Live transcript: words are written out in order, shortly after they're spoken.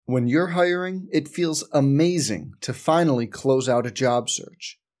When you're hiring, it feels amazing to finally close out a job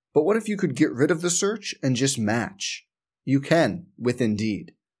search. But what if you could get rid of the search and just match? You can with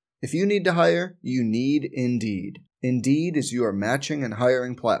Indeed. If you need to hire, you need Indeed. Indeed is your matching and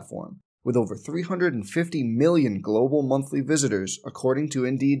hiring platform. With over 350 million global monthly visitors, according to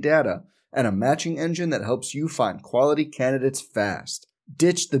Indeed data, and a matching engine that helps you find quality candidates fast.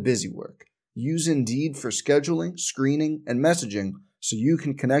 Ditch the busy work. Use Indeed for scheduling, screening, and messaging so you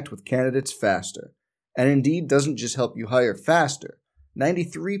can connect with candidates faster. And Indeed doesn't just help you hire faster.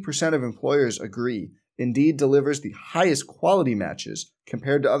 93% of employers agree Indeed delivers the highest quality matches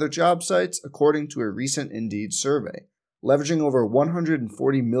compared to other job sites, according to a recent Indeed survey. Leveraging over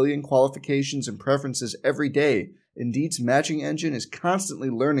 140 million qualifications and preferences every day, Indeed's matching engine is constantly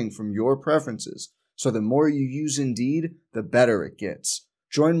learning from your preferences, so the more you use Indeed, the better it gets.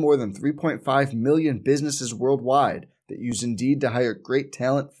 Join more than 3.5 million businesses worldwide that use Indeed to hire great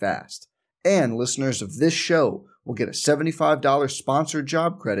talent fast. And listeners of this show will get a $75 sponsored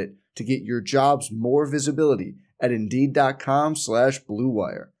job credit to get your jobs more visibility at Indeed.com/Blue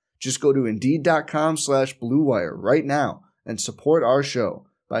Wire. Just go to Indeed.com/Blue Wire right now and support our show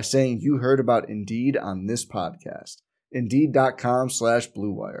by saying you heard about Indeed on this podcast.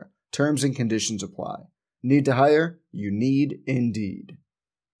 Indeed.com/Blue Wire. Terms and conditions apply. Need to hire? You need Indeed.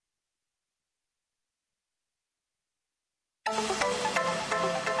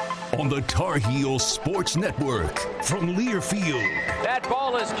 On the Tar Heels Sports Network from Learfield. That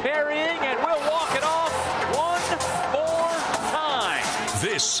ball is carrying, and we'll walk it off one more time.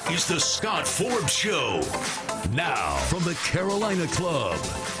 This is the Scott Forbes Show. Now, from the Carolina Club,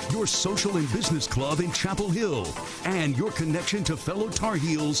 your social and business club in Chapel Hill, and your connection to fellow Tar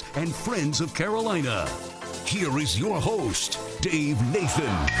Heels and friends of Carolina. Here is your host, Dave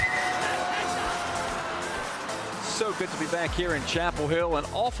Nathan. So good to be back here in Chapel Hill, and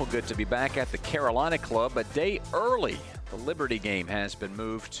awful good to be back at the Carolina Club a day early. The Liberty game has been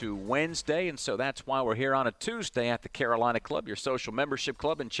moved to Wednesday, and so that's why we're here on a Tuesday at the Carolina Club, your social membership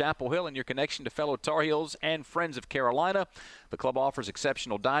club in Chapel Hill, and your connection to fellow Tar Heels and friends of Carolina. The club offers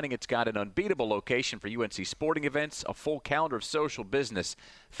exceptional dining. It's got an unbeatable location for UNC sporting events, a full calendar of social, business,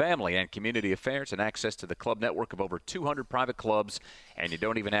 family, and community affairs, and access to the club network of over 200 private clubs, and you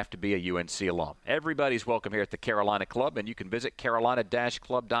don't even have to be a UNC alum. Everybody's welcome here at the Carolina Club, and you can visit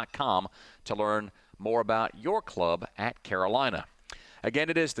carolina-club.com to learn more about your club at Carolina.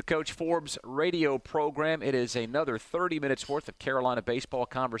 Again, it is the Coach Forbes radio program. It is another 30 minutes worth of Carolina baseball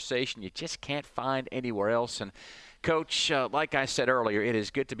conversation you just can't find anywhere else. And Coach, like I said earlier, it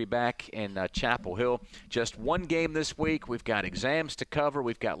is good to be back in Chapel Hill. Just one game this week. We've got exams to cover.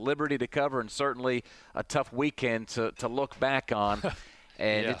 We've got Liberty to cover, and certainly a tough weekend to look back on.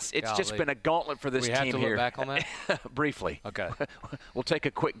 And yeah, it's just been a gauntlet for this team here. We have to look back on that? Briefly. Okay. We'll take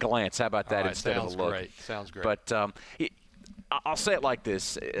a quick glance. How about that instead of a look? Sounds great. But I'll say it like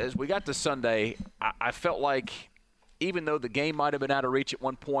this. As we got to Sunday, I felt like even though the game might have been out of reach at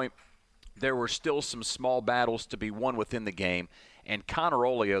one point, there were still some small battles to be won within the game. And Connor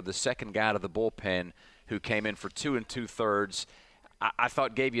Olio, the second guy out of the bullpen who came in for 2 2/3, I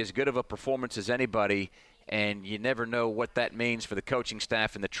thought gave you as good of a performance as anybody. And you never know what that means for the coaching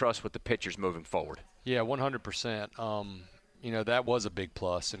staff and the trust with the pitchers moving forward. Yeah, 100%. That was a big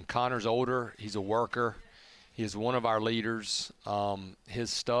plus. And Connor's older. He's a worker. He is one of our leaders.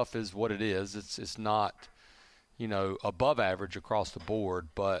 His stuff is what it is. It's not, above average across the board.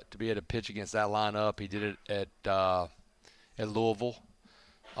 But to be able to pitch against that lineup, he did it at Louisville.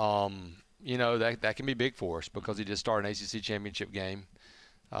 That can be big for us because he just started an ACC championship game.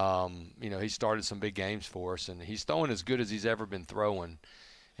 He started some big games for us, and he's throwing as good as he's ever been throwing.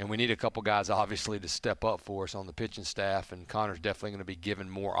 And we need a couple guys, obviously, to step up for us on the pitching staff, and Connor's definitely going to be given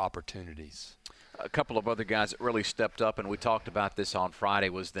more opportunities. A couple of other guys that really stepped up, and we talked about this on Friday,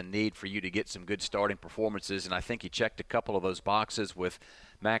 was the need for you to get some good starting performances, and I think you checked a couple of those boxes with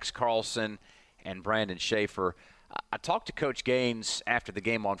Max Carlson and Brandon Schaefer. I talked to Coach Gaines after the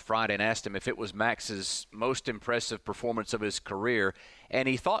game on Friday and asked him if it was Max's most impressive performance of his career, and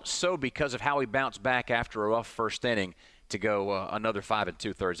he thought so because of how he bounced back after a rough first inning to go another 5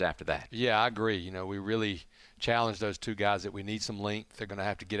 2/3 after that. Yeah, I agree. We really challenged those two guys that we need some length. They're going to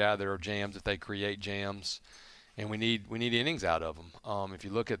have to get out of their jams if they create jams, and we need innings out of them. If you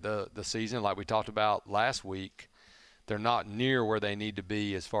look at the season, like we talked about last week, they're not near where they need to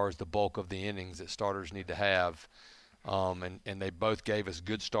be as far as the bulk of the innings that starters need to have. And they both gave us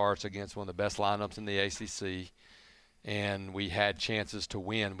good starts against one of the best lineups in the ACC, and we had chances to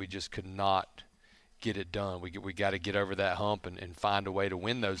win. We just could not get it done. We got to get over that hump and find a way to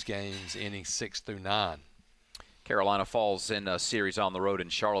win those games, innings 6 through 9. Carolina falls in a series on the road in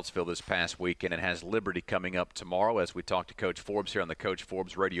Charlottesville this past weekend and has Liberty coming up tomorrow as we talk to Coach Forbes here on the Coach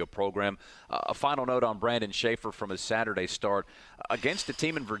Forbes radio program. A final note on Brandon Schaefer from his Saturday start against a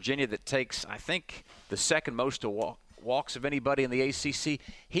team in Virginia that takes, I think, the second most walks of anybody in the ACC.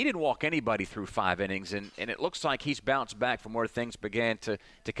 He didn't walk anybody through 5 innings, and it looks like he's bounced back from where things began to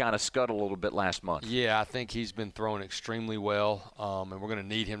kind of scuttle a little bit last month. Yeah, I think he's been throwing extremely well, and we're going to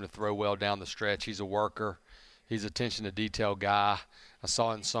need him to throw well down the stretch. He's a worker. He's an attention-to-detail guy. I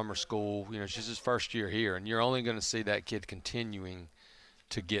saw it in summer school. It's just his first year here, and you're only going to see that kid continuing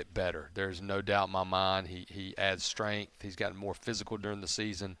to get better. There's no doubt in my mind. He adds strength. He's gotten more physical during the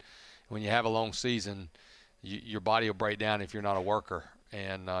season. When you have a long season, your body will break down if you're not a worker,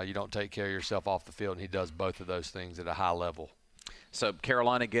 and you don't take care of yourself off the field, and he does both of those things at a high level. So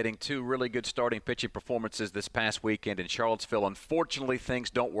Carolina getting 2 really good starting pitching performances this past weekend in Charlottesville. Unfortunately, things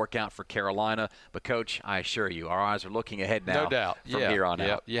don't work out for Carolina. But, Coach, I assure you, our eyes are looking ahead now. No doubt. From here on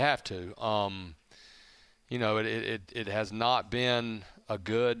out. You have to. It has not been a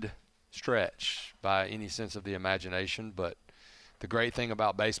good stretch by any sense of the imagination. But the great thing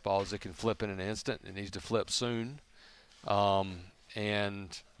about baseball is it can flip in an instant. It needs to flip soon.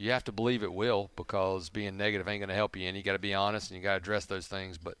 And you have to believe it will, because being negative ain't going to help you. And you got to be honest, and you got to address those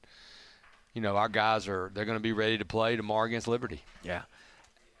things. But, our guys they're going to be ready to play tomorrow against Liberty. Yeah.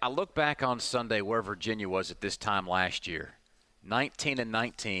 I look back on Sunday where Virginia was at this time last year.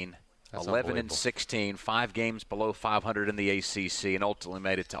 19-19, 11-16, 5 games below 500 in the ACC, and ultimately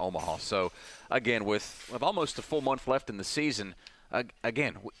made it to Omaha. So, again, with almost a full month left in the season,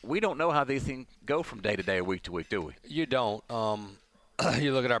 again, we don't know how these things go from day to day or week to week, do we? You don't.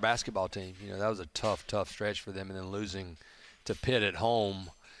 You look at our basketball team. That was a tough stretch for them, and then losing to Pitt at home.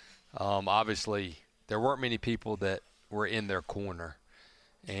 Obviously, there weren't many people that were in their corner.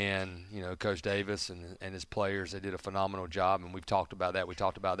 And, Coach Davis and his players, they did a phenomenal job, and we've talked about that. We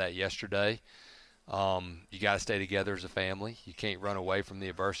talked about that yesterday. You got to stay together as a family. You can't run away from the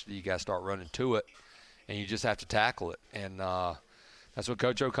adversity. You got to start running to it, and you just have to tackle it. And that's what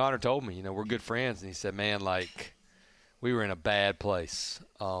Coach O'Connor told me. We're good friends, and he said, man, we were in a bad place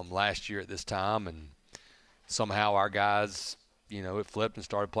last year at this time, and somehow our guys, it flipped and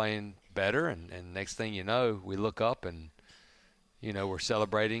started playing better, and next thing you know, we look up and, we're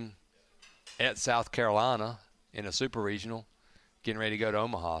celebrating at South Carolina in a super regional, getting ready to go to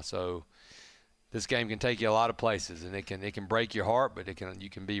Omaha. So this game can take you a lot of places, and it can break your heart, but you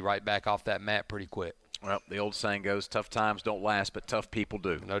can be right back off that mat pretty quick. Well, the old saying goes, tough times don't last, but tough people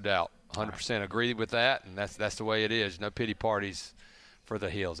do. No doubt. 100% agree with that, and that's the way it is. No pity parties for the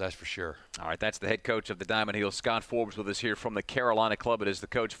Heels, that's for sure. All right, that's the head coach of the Diamond Heels, Scott Forbes, with us here from the Carolina Club. It is the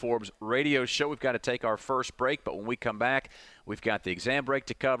Coach Forbes radio show. We've got to take our first break, but when we come back, we've got the exam break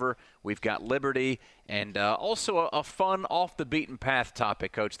to cover. We've got Liberty, and also a fun off-the-beaten-path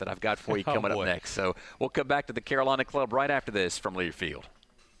topic, Coach, that I've got for you coming up next. So we'll come back to the Carolina Club right after this from Learfield.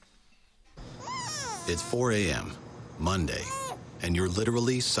 It's 4 a.m., Monday, and you're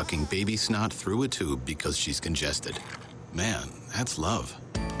literally sucking baby snot through a tube because she's congested. Man, that's love.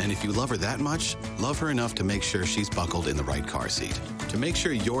 And if you love her that much, love her enough to make sure she's buckled in the right car seat. To make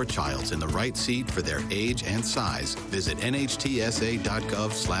sure your child's in the right seat for their age and size, visit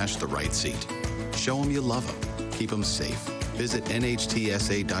nhtsa.gov/the right seat. Show them you love them. Keep them safe. Visit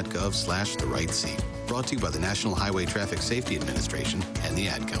nhtsa.gov/the right seat. Brought to you by the National Highway Traffic Safety Administration and the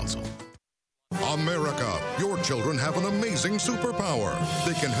Ad Council. America, your children have an amazing superpower.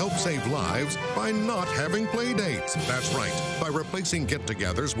 They can help save lives by not having play dates. That's right. By replacing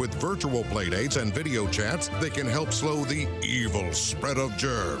get-togethers with virtual play dates and video chats, they can help slow the evil spread of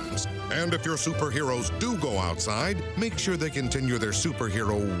germs. And if your superheroes do go outside, make sure they continue their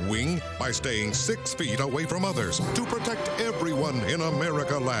superhero wing by staying 6 feet away from others to protect everyone in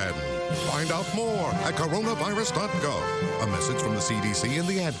America land. Find out more at coronavirus.gov. A message from the CDC and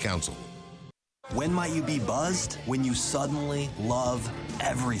the Ad Council. When might you be buzzed? When you suddenly love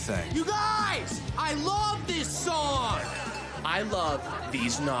everything. You guys, I love this song. I love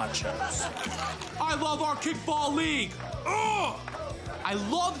these nachos. I love our kickball league. Ugh! I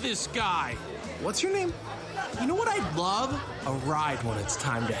love this guy. What's your name? You know what I'd love? A ride when it's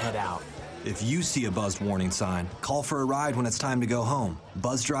time to head out. If you see a buzzed warning sign, call for a ride when it's time to go home.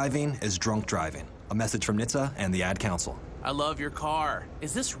 Buzz driving is drunk driving. A message from NHTSA and the Ad Council. I love your car.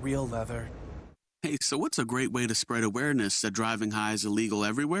 Is this real leather? Hey, so what's a great way to spread awareness that driving high is illegal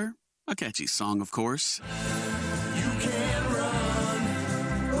everywhere? A catchy song, of course. You can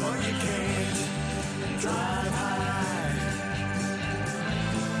run, but you can't drive high.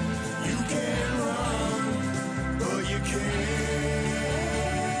 You can run, but you can't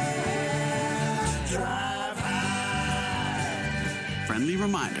drive high. friendly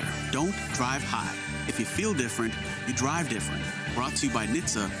reminder, don't drive high. If you feel different, you drive different. Brought to you by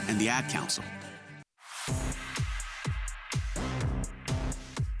NHTSA and the Ad Council.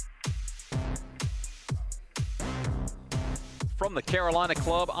 From the Carolina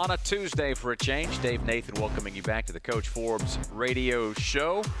Club on a Tuesday for a change, Dave Nathan welcoming you back to the Coach Forbes radio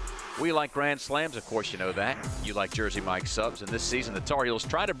show. We like Grand Slams, of course you know that. You like Jersey Mike subs, and this season the Tar Heels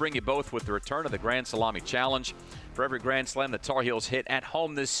try to bring you both with the return of the Grand Salami Challenge. For every Grand Slam the Tar Heels hit at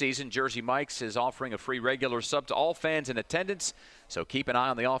home this season, Jersey Mike's is offering a free regular sub to all fans in attendance. So keep an eye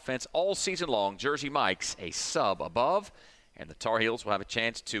on the offense all season long. Jersey Mike's, a sub above, and the Tar Heels will have a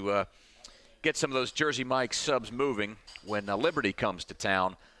chance to get some of those Jersey Mike subs moving when Liberty comes to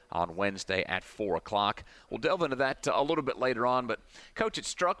town on Wednesday at 4 o'clock. We'll delve into that a little bit later on. But, Coach, it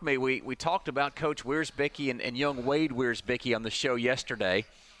struck me, we talked about Coach Wiersbicky and young Wade Wiersbicky on the show yesterday.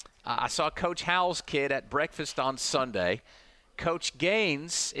 I saw Coach Howell's kid at breakfast on Sunday. Coach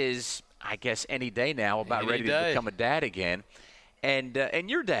Gaines is, I guess, any day now about ready to become a dad again. And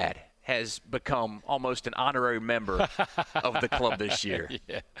your dad has become almost an honorary member of the club this year.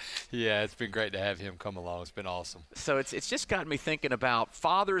 Yeah, it's been great to have him come along. It's been awesome. So it's just got me thinking about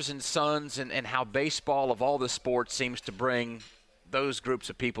fathers and sons and how baseball of all the sports seems to bring those groups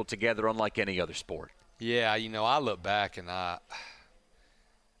of people together unlike any other sport. Yeah, I look back and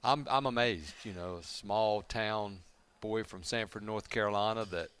I'm amazed. A small town boy from Sanford, North Carolina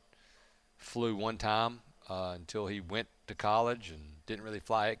that flew one time until he went to college and didn't really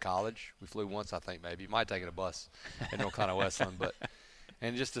fly at college. We flew once, I think, maybe. Might have taken a bus at North Carolina Westland.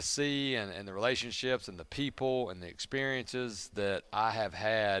 And just to see and the relationships and the people and the experiences that I have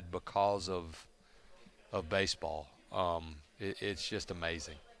had because of baseball, it's just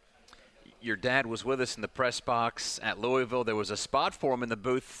amazing. Your dad was with us in the press box at Louisville. There was a spot for him in the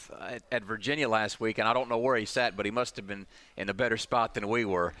booth at Virginia last week, and I don't know where he sat, but he must have been in a better spot than we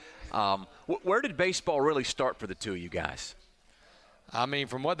were. Where did baseball really start for the two of you guys? I mean,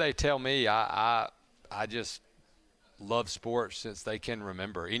 from what they tell me, I just love sports since they can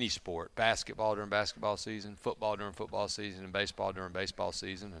remember. Any sport, basketball during basketball season, football during football season, and baseball during baseball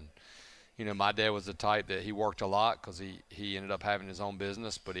season. And my dad was the type that he worked a lot because he ended up having his own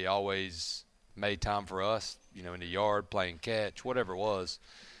business, but he always made time for us, in the yard, playing catch, whatever it was.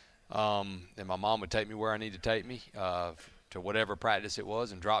 And my mom would take me where I needed to take me to whatever practice it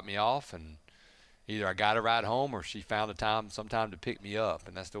was and drop me off. And either I got a ride home or she found sometime to pick me up,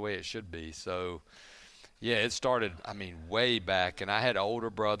 and that's the way it should be. So, yeah, it started, way back. And I had an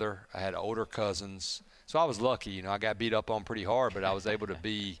older brother. I had older cousins. So I was lucky, I got beat up on pretty hard, but I was able to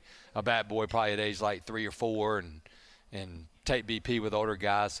be a bat boy probably at age like 3 or 4 and take BP with older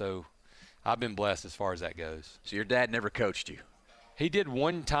guys. So I've been blessed as far as that goes. So your dad never coached you? He did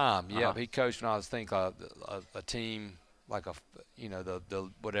one time. Yeah, he coached when I was a team like the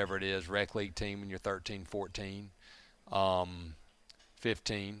whatever it is, rec league team when you're 13, 14,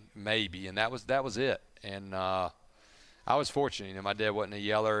 15 maybe, and that was it. And I was fortunate. My dad wasn't a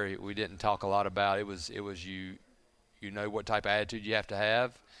yeller. We didn't talk a lot about it. It was you know what type of attitude you have to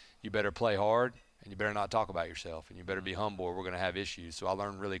have. You better play hard, and you better not talk about yourself, and you better be humble or we're going to have issues. So I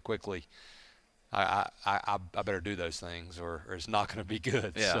learned really quickly I better do those things or it's not going to be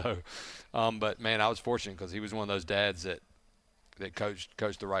good. Yeah. So, but, man, I was fortunate because he was one of those dads that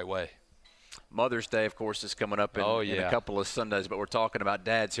coached the right way. Mother's Day, of course, is coming up in a couple of Sundays, but we're talking about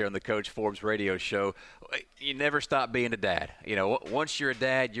dads here on the Coach Forbes radio show. You never stop being a dad. Once you're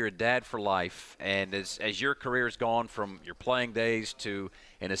a dad for life. And as your career has gone from your playing days to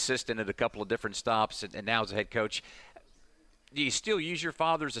an assistant at a couple of different stops and now as a head coach, do you still use your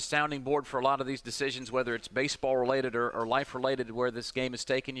father as a sounding board for a lot of these decisions, whether it's baseball related or life related, where this game has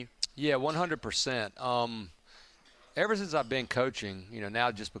taken you? Yeah, 100%. Ever since I've been coaching, now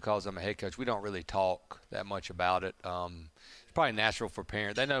just because I'm a head coach, we don't really talk that much about it. It's probably natural for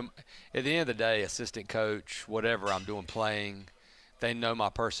parents. They know at the end of the day, assistant coach, whatever I'm doing playing, they know my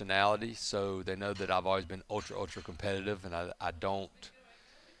personality, so they know that I've always been ultra, ultra competitive, and I don't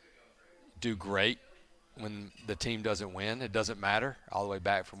do great when the team doesn't win. It doesn't matter, all the way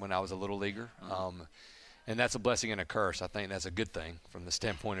back from when I was a little leaguer. And that's a blessing and a curse. I think that's a good thing from the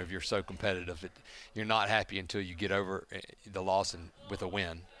standpoint of you're so competitive. You're not happy until you get over the loss with a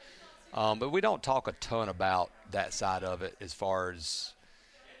win. But we don't talk a ton about that side of it as far as,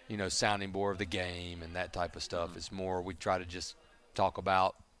 sounding board of the game and that type of stuff. It's more we try to just talk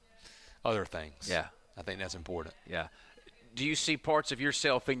about other things. Yeah. I think that's important. Yeah. Do you see parts of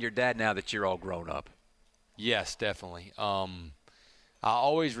yourself in your dad now that you're all grown up? Yes, definitely. I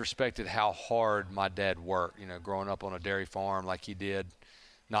always respected how hard my dad worked, growing up on a dairy farm like he did,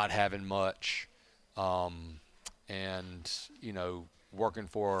 not having much, and, working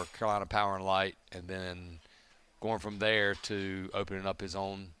for Carolina Power and Light, and then going from there to opening up his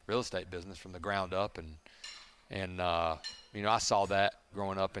own real estate business from the ground up. And you know, I saw that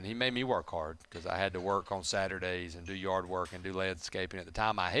growing up, and he made me work hard because I had to work on Saturdays and do yard work and do landscaping. At the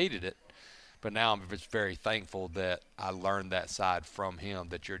time, I hated it, but now I'm just very thankful that I learned that side from him,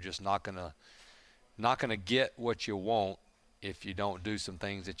 that you're just not gonna get what you want if you don't do some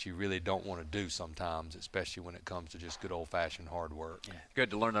things that you really don't want to do sometimes, especially when it comes to just good old-fashioned hard work. Yeah. Good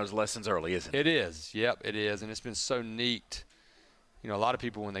to learn those lessons early, isn't it? It is. Yep, it is. And it's been so neat. You know, a lot of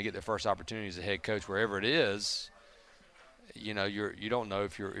people, when they get their first opportunity as a head coach, wherever it is, you know, you don't know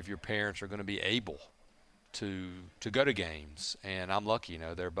if your parents are going to be able to go to games. And I'm lucky, you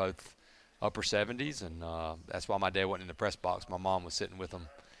know, they're both upper 70s, and that's why my dad wasn't in the press box. My mom was sitting with them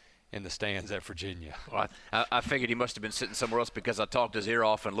in the stands at Virginia. Well, I figured he must have been sitting somewhere else because I talked his ear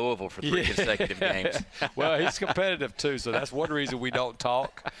off in Louisville for 3 consecutive games. Well, he's competitive too, so that's one reason we don't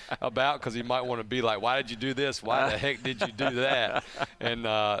talk about, because he might want to be like, why did you do this? Why the heck did you do that?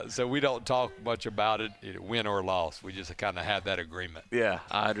 And so we don't talk much about it, win or loss. We just kind of have that agreement. Yeah,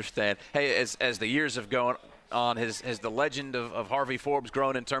 I understand. Hey, as the years have gone on, has the legend of Harvey Forbes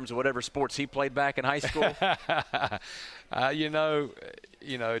grown in terms of whatever sports he played back in high school?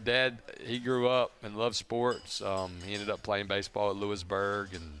 You know, Dad, he grew up and loved sports. He ended up playing baseball at Lewisburg,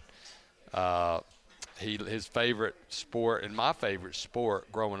 and his favorite sport, and my favorite sport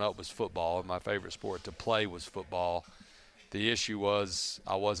growing up was football, and my favorite sport to play was football. The issue was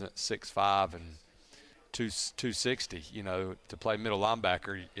I wasn't 6'5" and 260. You know, to play middle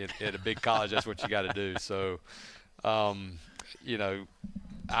linebacker at a big college, that's what you got to do. So, you know,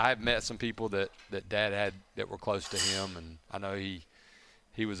 I have met some people that Dad had that were close to him, and I know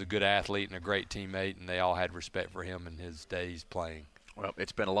he was a good athlete and a great teammate, and they all had respect for him in his days playing. Well,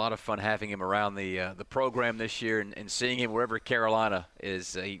 it's been a lot of fun having him around the program this year and seeing him wherever Carolina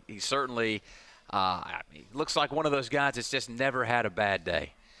is. He certainly he looks like one of those guys that's just never had a bad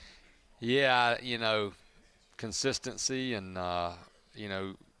day. Yeah, you know, consistency, and, you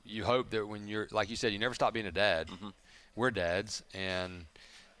know, you hope that when you're, like you said, you never stop being a dad. Mm-hmm. We're dads, and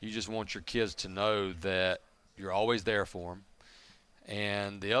you just want your kids to know that you're always there for them.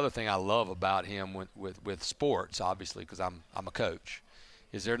 And the other thing I love about him with sports, obviously, because I'm a coach,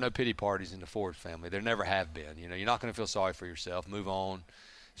 is there are no pity parties in the Forbes family. There never have been. You know, you're not going to feel sorry for yourself. Move on,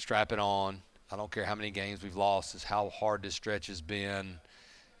 strap it on. I don't care how many games we've lost, is how hard this stretch has been.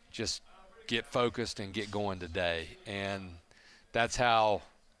 Just get focused and get going today. And that's how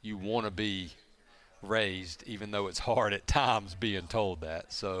you want to be raised, even though it's hard at times being told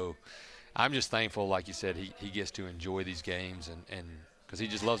that. So I'm just thankful, like you said, he gets to enjoy these games, and because he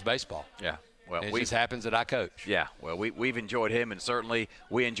just loves baseball. Yeah. Well, it just happens that I coach. Yeah. Well, we've enjoyed him, and certainly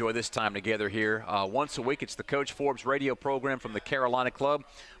we enjoy this time together here. Once a week, it's the Coach Forbes radio program from the Carolina Club.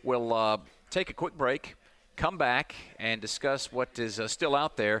 We'll take a quick break, come back, and discuss what is still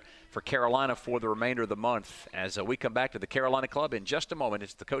out there for Carolina for the remainder of the month. As we come back to the Carolina Club in just a moment,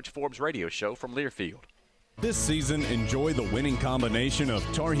 it's the Coach Forbes radio show from Learfield. This season, enjoy the winning combination of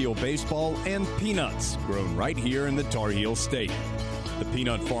Tar Heel baseball and peanuts, grown right here in the Tar Heel State. The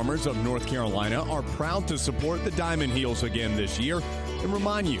peanut farmers of North Carolina are proud to support the Diamond Heels again this year and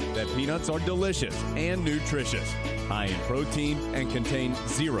remind you that peanuts are delicious and nutritious, high in protein, and contain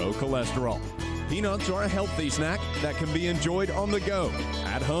 0 cholesterol. Peanuts are a healthy snack that can be enjoyed on the go,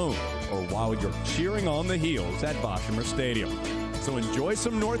 at home, or while you're cheering on the Heels at Boshamer Stadium. So enjoy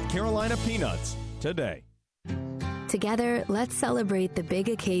some North Carolina peanuts today. Together, let's celebrate the big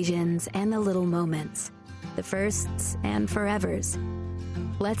occasions and the little moments, the firsts and forevers.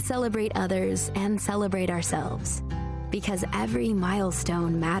 Let's celebrate others and celebrate ourselves, because every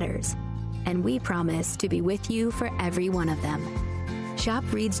milestone matters, and we promise to be with you for every one of them. Shop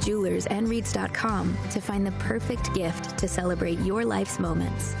Reed's Jewelers and Reeds.com to find the perfect gift to celebrate your life's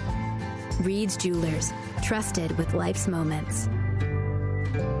moments. Reed's Jewelers, trusted with life's moments.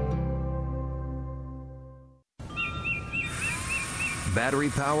 Battery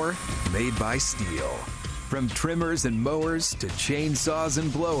power made by Steel. From trimmers and mowers to chainsaws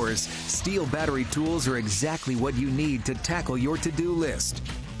and blowers, Steel battery tools are exactly what you need to tackle your to-do list.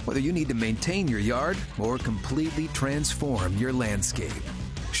 Whether you need to maintain your yard or completely transform your landscape.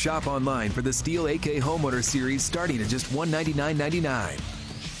 Shop online for the Steel AK Homeowner Series starting at just $199.99.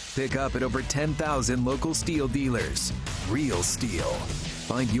 Pick up at over 10,000 local Steel dealers. Real Steel.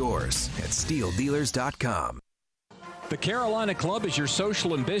 Find yours at steeldealers.com. The Carolina Club is your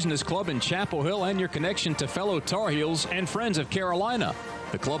social and business club in Chapel Hill and your connection to fellow Tar Heels and friends of Carolina.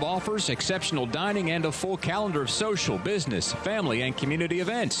 The club offers exceptional dining and a full calendar of social, business, family, and community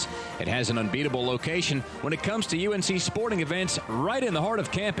events. It has an unbeatable location when it comes to UNC sporting events right in the heart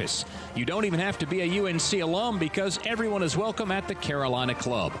of campus. You don't even have to be a UNC alum because everyone is welcome at the Carolina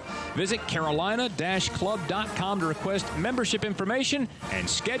Club. Visit carolina-club.com to request membership information and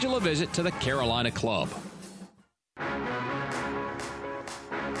schedule a visit to the Carolina Club.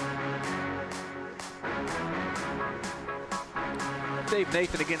 Dave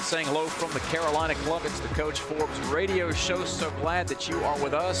Nathan again saying hello from the Carolina Club. It's the Coach Forbes radio show. So glad that you are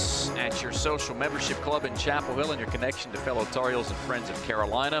with us at your social membership club in Chapel Hill and your connection to fellow Tar Heels and friends of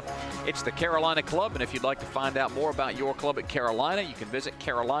Carolina. It's the Carolina Club, and if you'd like to find out more about your club at Carolina, you can visit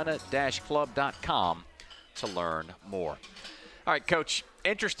carolina-club.com to learn more. All right, Coach,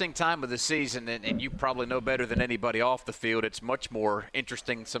 interesting time of the season, and you probably know better than anybody off the field. It's much more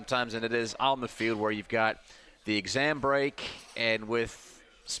interesting sometimes than it is on the field, where you've got the exam break, and with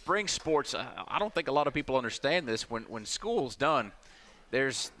spring sports, I don't think a lot of people understand this. When school's done,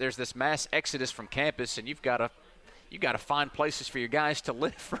 there's this mass exodus from campus, and you've got to find places for your guys to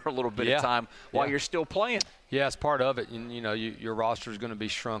live for a little bit of time while you're still playing. Yeah, it's part of it. You know, your roster is going to be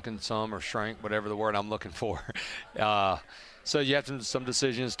shrunken some, or shrank, whatever the word I'm looking for. So you have some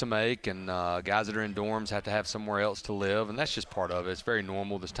decisions to make, and guys that are in dorms have to have somewhere else to live, and that's just part of it. It's very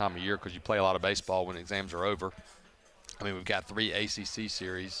normal this time of year because you play a lot of baseball when exams are over. I mean, we've got 3 ACC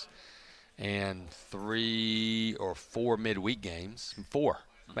series and 3 or 4 midweek games, 4,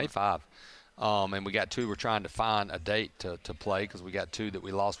 maybe 5. And we got 2 we're trying to find a date to play because we got 2 that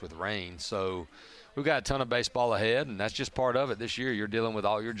we lost with rain. So we've got a ton of baseball ahead, and that's just part of it. This year you're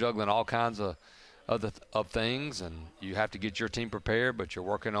juggling all kinds of things, and you have to get your team prepared, but you're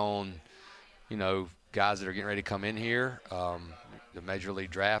working on, guys that are getting ready to come in here, the major league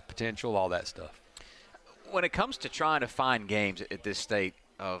draft potential, all that stuff. When it comes to trying to find games at this state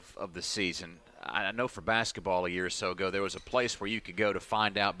of the season, I know for basketball a year or so ago, there was a place where you could go to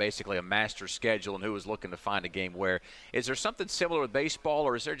find out basically a master schedule and who was looking to find a game where. Is there something similar with baseball,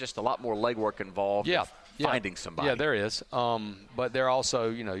 or is there just a lot more legwork involved in finding somebody? Yeah, there is. But there are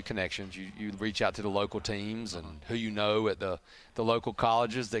also, connections. You reach out to the local teams and who you know at the local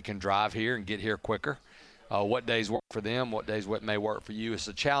colleges that can drive here and get here quicker. What days work for them, what may work for you. It's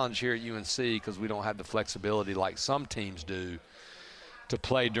a challenge here at UNC because we don't have the flexibility like some teams do to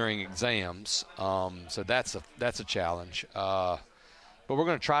play during exams, so that's a challenge. But we're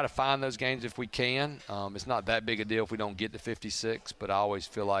going to try to find those games if we can. It's not that big a deal if we don't get to 56, but I always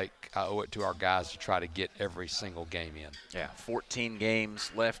feel like I owe it to our guys to try to get every single game in. Yeah, 14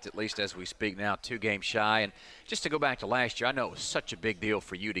 games left, at least as we speak now, 2 games shy. And just to go back to last year, I know it was such a big deal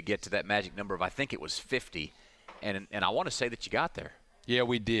for you to get to that magic number of, I think it was 50, and I want to say that you got there. Yeah,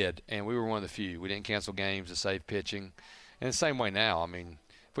 we did, and we were one of the few. We didn't cancel games to save pitching. And the same way now. I mean,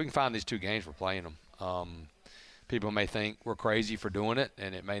 if we can find these 2 games, we're playing them. People may think we're crazy for doing it,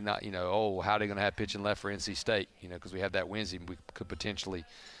 and it may not, how are they going to have pitching left for NC State, because we have that Wednesday we could potentially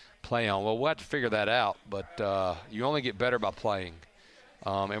play on. Well, we'll have to figure that out, but you only get better by playing.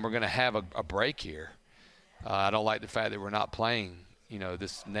 And we're going to have a break here. I don't like the fact that we're not playing,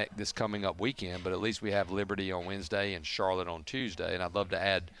 this coming up weekend, but at least we have Liberty on Wednesday and Charlotte on Tuesday, and I'd love to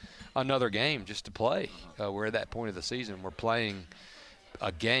add another game just to play. We're at that point of the season. We're playing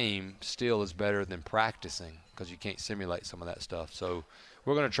a game still is better than practicing because you can't simulate some of that stuff. So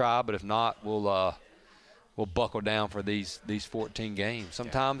we're going to try, but if not, we'll buckle down for these 14 games.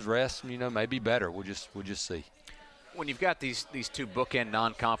 Sometimes rest, may be better. We'll just see. When you've got these 2 bookend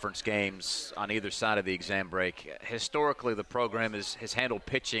non-conference games on either side of the exam break, historically the program has handled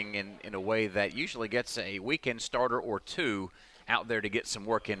pitching in a way that usually gets a weekend starter or 2 out there to get some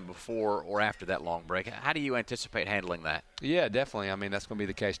work in before or after that long break. How do you anticipate handling that? Yeah, definitely. I mean, that's going to be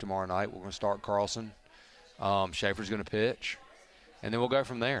the case tomorrow night. We're going to start Carlson. Schaefer's going to pitch, and then we'll go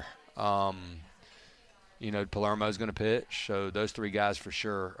from there. Palermo's going to pitch, so those 3 guys for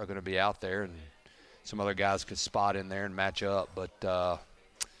sure are going to be out there, and some other guys could spot in there and match up. But that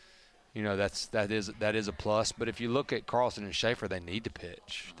is a plus. But if you look at Carlson and Schaefer, they need to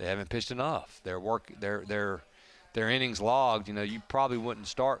pitch. They haven't pitched enough. Their innings logged, you probably wouldn't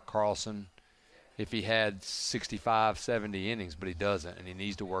start Carlson if he had 65, 70 innings, but he doesn't, and he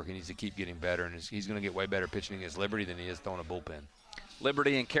needs to work. He needs to keep getting better, and he's going to get way better pitching against Liberty than he is throwing a bullpen.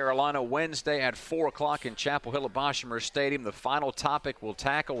 Liberty and Carolina Wednesday at 4 o'clock in Chapel Hill at Boshamer Stadium. The final topic we'll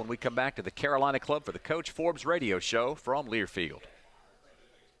tackle when we come back to the Carolina Club for the Coach Forbes radio show from Learfield.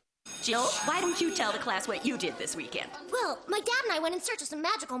 Jill, why don't you tell the class what you did this weekend? Well, my dad and I went in search of some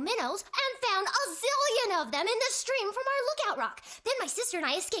magical minnows and found a zillion of them in the stream from our lookout rock. Then my sister and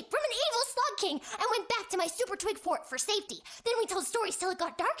I escaped from an evil slug king and went back to my super twig fort for safety. Then we told stories till it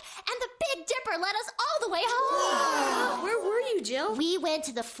got dark, and the Big Dipper led us all the way home. Where were you, Jill? We went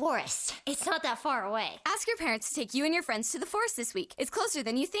to the forest. It's not that far away. Ask your parents to take you and your friends to the forest this week. It's closer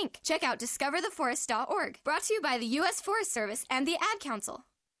than you think. Check out discovertheforest.org. Brought to you by the U.S. Forest Service and the Ad Council.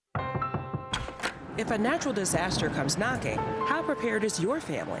 If a natural disaster comes knocking, how prepared is your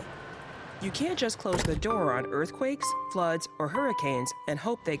family? You can't just close the door on earthquakes, floods, or hurricanes and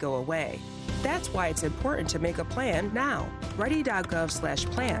hope they go away. That's why it's important to make a plan now.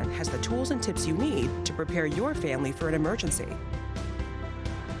 Ready.gov/plan has the tools and tips you need to prepare your family for an emergency.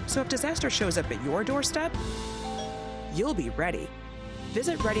 So if disaster shows up at your doorstep, you'll be ready.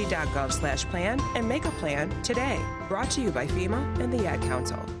 Visit ready.gov/plan and make a plan today. Brought to you by FEMA and the Ad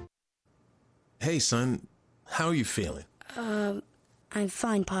Council. Hey, son, how are you feeling? I'm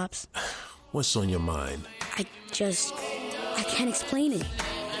fine, Pops. What's on your mind? I can't explain it.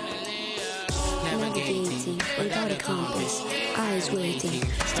 Navigating without a compass, eyes waiting,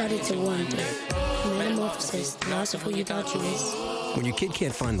 started to wonder. Metamorphosis, loss of who you thought you was. When your kid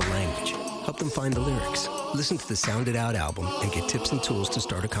can't find the language, help them find the lyrics. Listen to the Sound It Out album and get tips and tools to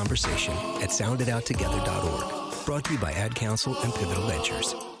start a conversation at sounditouttogether.org. Brought to you by Ad Council and Pivotal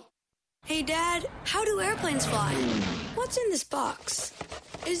Ventures. Hey, Dad, how do airplanes fly? What's in this box?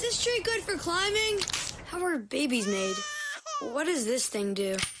 Is this tree good for climbing? How are babies made? What does this thing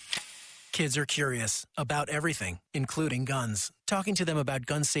do? Kids are curious about everything, including guns. Talking to them about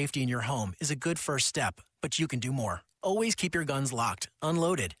gun safety in your home is a good first step, but you can do more. Always keep your guns locked,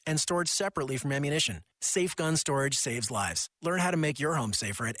 unloaded, and stored separately from ammunition. Safe gun storage saves lives. Learn how to make your home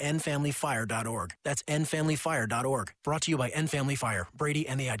safer at endfamilyfire.org. That's endfamilyfire.org. Brought to you by End Family Fire, Brady,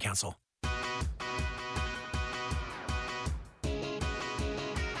 and the Ad Council.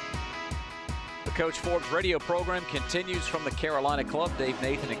 The Coach Forbes radio program continues from the Carolina Club. Dave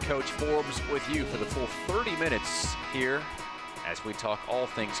Nathan and Coach Forbes with you for the full 30 minutes here as we talk all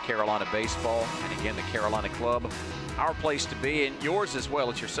things Carolina baseball. And again, the Carolina Club, our place to be, and yours as well.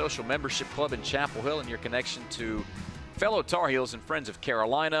 It's your social membership club in Chapel Hill and your connection to fellow Tar Heels and friends of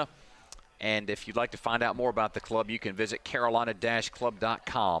Carolina. And if you'd like to find out more about the club, you can visit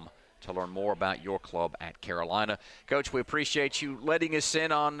carolina-club.com to learn more about your club at Carolina. Coach, we appreciate you letting us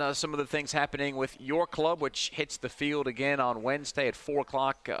in on some of the things happening with your club, which hits the field again on Wednesday at 4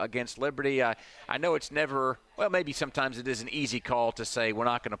 o'clock against Liberty. I know it's never, well, maybe sometimes it is an easy call to say we're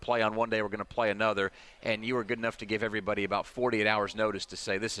not going to play on one day, we're going to play another, and you were good enough to give everybody about 48 hours notice to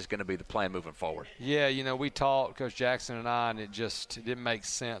say this is going to be the plan moving forward. Yeah, you know, we talked, Coach Jackson and I, and it didn't make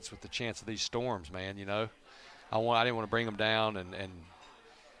sense with the chance of these storms, man, you know. I didn't want to bring them down,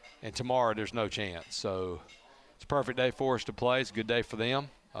 and tomorrow there's no chance. So it's a perfect day for us to play. It's a good day for them.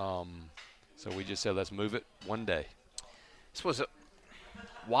 So we just said let's move it one day. This was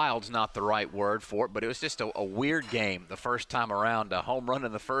wild's not the right word for it, but it was just a weird game the first time around. A home run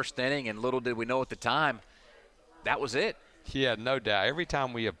in the first inning, and little did we know at the time that was it. Yeah, no doubt. Every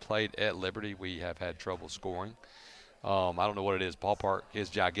time we have played at Liberty, we have had trouble scoring. I don't know what it is. Ballpark is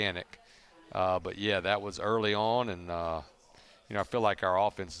gigantic. But, yeah, that was early on, and you know, I feel like our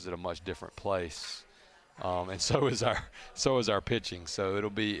offense is at a much different place, and so is our pitching. So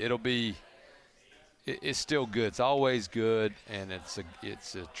it's still good. It's always good, and it's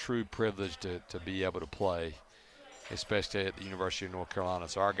a true privilege to be able to play, especially at the University of North Carolina.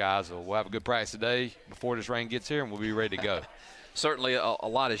 So our guys will have a good practice today before this rain gets here, and we'll be ready to go. Certainly, a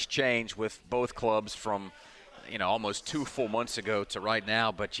lot has changed with both clubs from, you know, almost 2 full months ago to right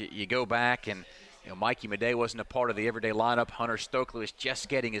now. But you go back and, you know, Mikey Madej wasn't a part of the everyday lineup. Hunter Stokely was just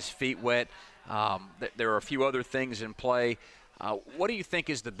getting his feet wet. There are a few other things in play. What do you think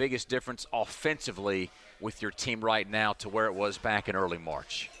is the biggest difference offensively with your team right now to where it was back in early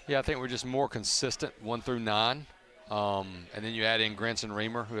March? Yeah, I think we're just more consistent 1 through 9. And then you add in Grants and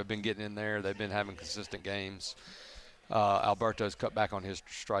Reamer, who have been getting in there. They've been having consistent games. Alberto's cut back on his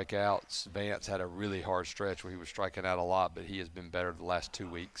strikeouts. Vance had a really hard stretch where he was striking out a lot, but he has been better the last 2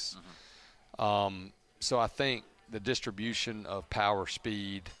 weeks. Mm-hmm. So I think the distribution of power,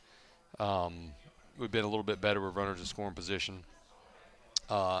 speed, we've been a little bit better with runners in scoring position,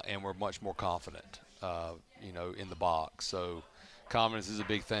 and we're much more confident, you know, in the box. So confidence is a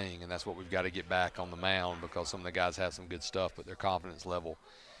big thing, and that's what we've got to get back on the mound because some of the guys have some good stuff, but their confidence level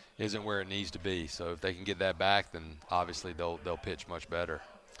isn't where it needs to be. So if they can get that back, then obviously they'll pitch much better.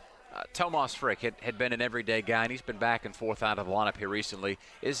 Tomas Frick had been an everyday guy, and he's been back and forth out of the lineup here recently.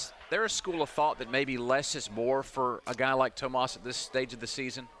 Is there a school of thought that maybe less is more for a guy like Tomas at this stage of the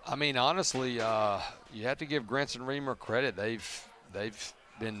season? I mean, honestly, you have to give Grinson Reamer credit. They've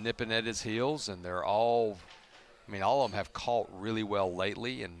been nipping at his heels, and they're all of them have caught really well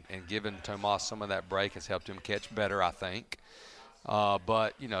lately, and giving Tomas some of that break has helped him catch better, I think.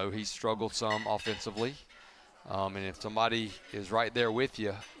 But, he's struggled some offensively. And if somebody is right there with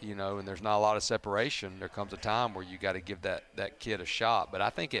you, and there's not a lot of separation, there comes a time where you got to give that kid a shot. But I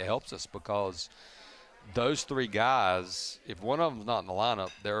think it helps us because those three guys, if one of them's not in the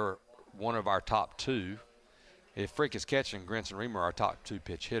lineup, they're one of our top two. If Frick is catching, Grinson Reamer are our top two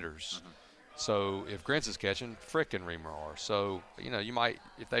pitch hitters. Mm-hmm. So if Grins is catching, Frick and Reamer are. So, you might,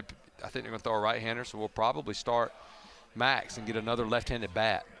 I think they're going to throw a right-hander, so we'll probably start Max and get another left-handed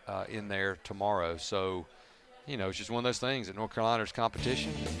bat in there tomorrow. So, it's just one of those things that North Carolina's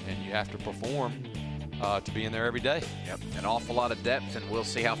competition, and you have to perform to be in there every day. Yep, an awful lot of depth, and we'll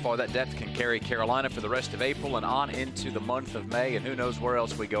see how far that depth can carry Carolina for the rest of April and on into the month of May, and who knows where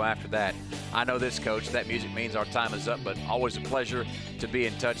else we go after that. I know this, Coach, that music means our time is up, but always a pleasure to be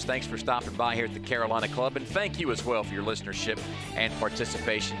in touch. Thanks for stopping by here at the Carolina Club, and thank you as well for your listenership and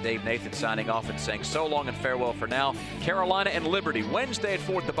participation. Dave Nathan signing off and saying so long and farewell for now. Carolina and Liberty, Wednesday at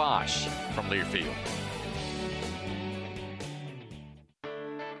 4th the Bosch from Learfield.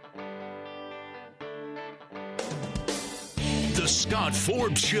 The Scott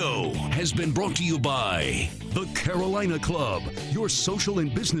Forbes Show has been brought to you by the Carolina Club, your social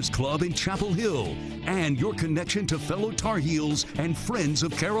and business club in Chapel Hill, and your connection to fellow Tar Heels and friends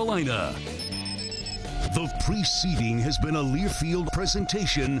of Carolina. The preceding has been a Learfield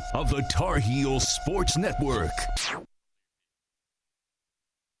presentation of the Tar Heels Sports Network.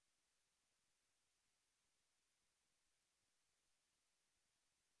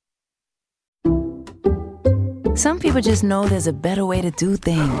 Some people just know there's a better way to do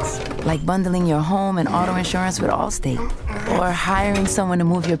things, like bundling your home and auto insurance with Allstate, or hiring someone to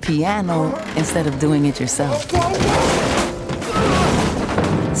move your piano instead of doing it yourself.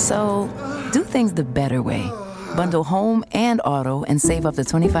 So, do things the better way. Bundle home and auto and save up to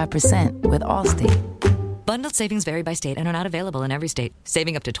 25% with Allstate. Bundled savings vary by state and are not available in every state.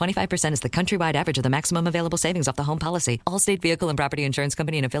 Saving up to 25% is the countrywide average of the maximum available savings off the home policy. Allstate Vehicle and Property Insurance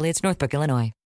Company and Affiliates, Northbrook, Illinois.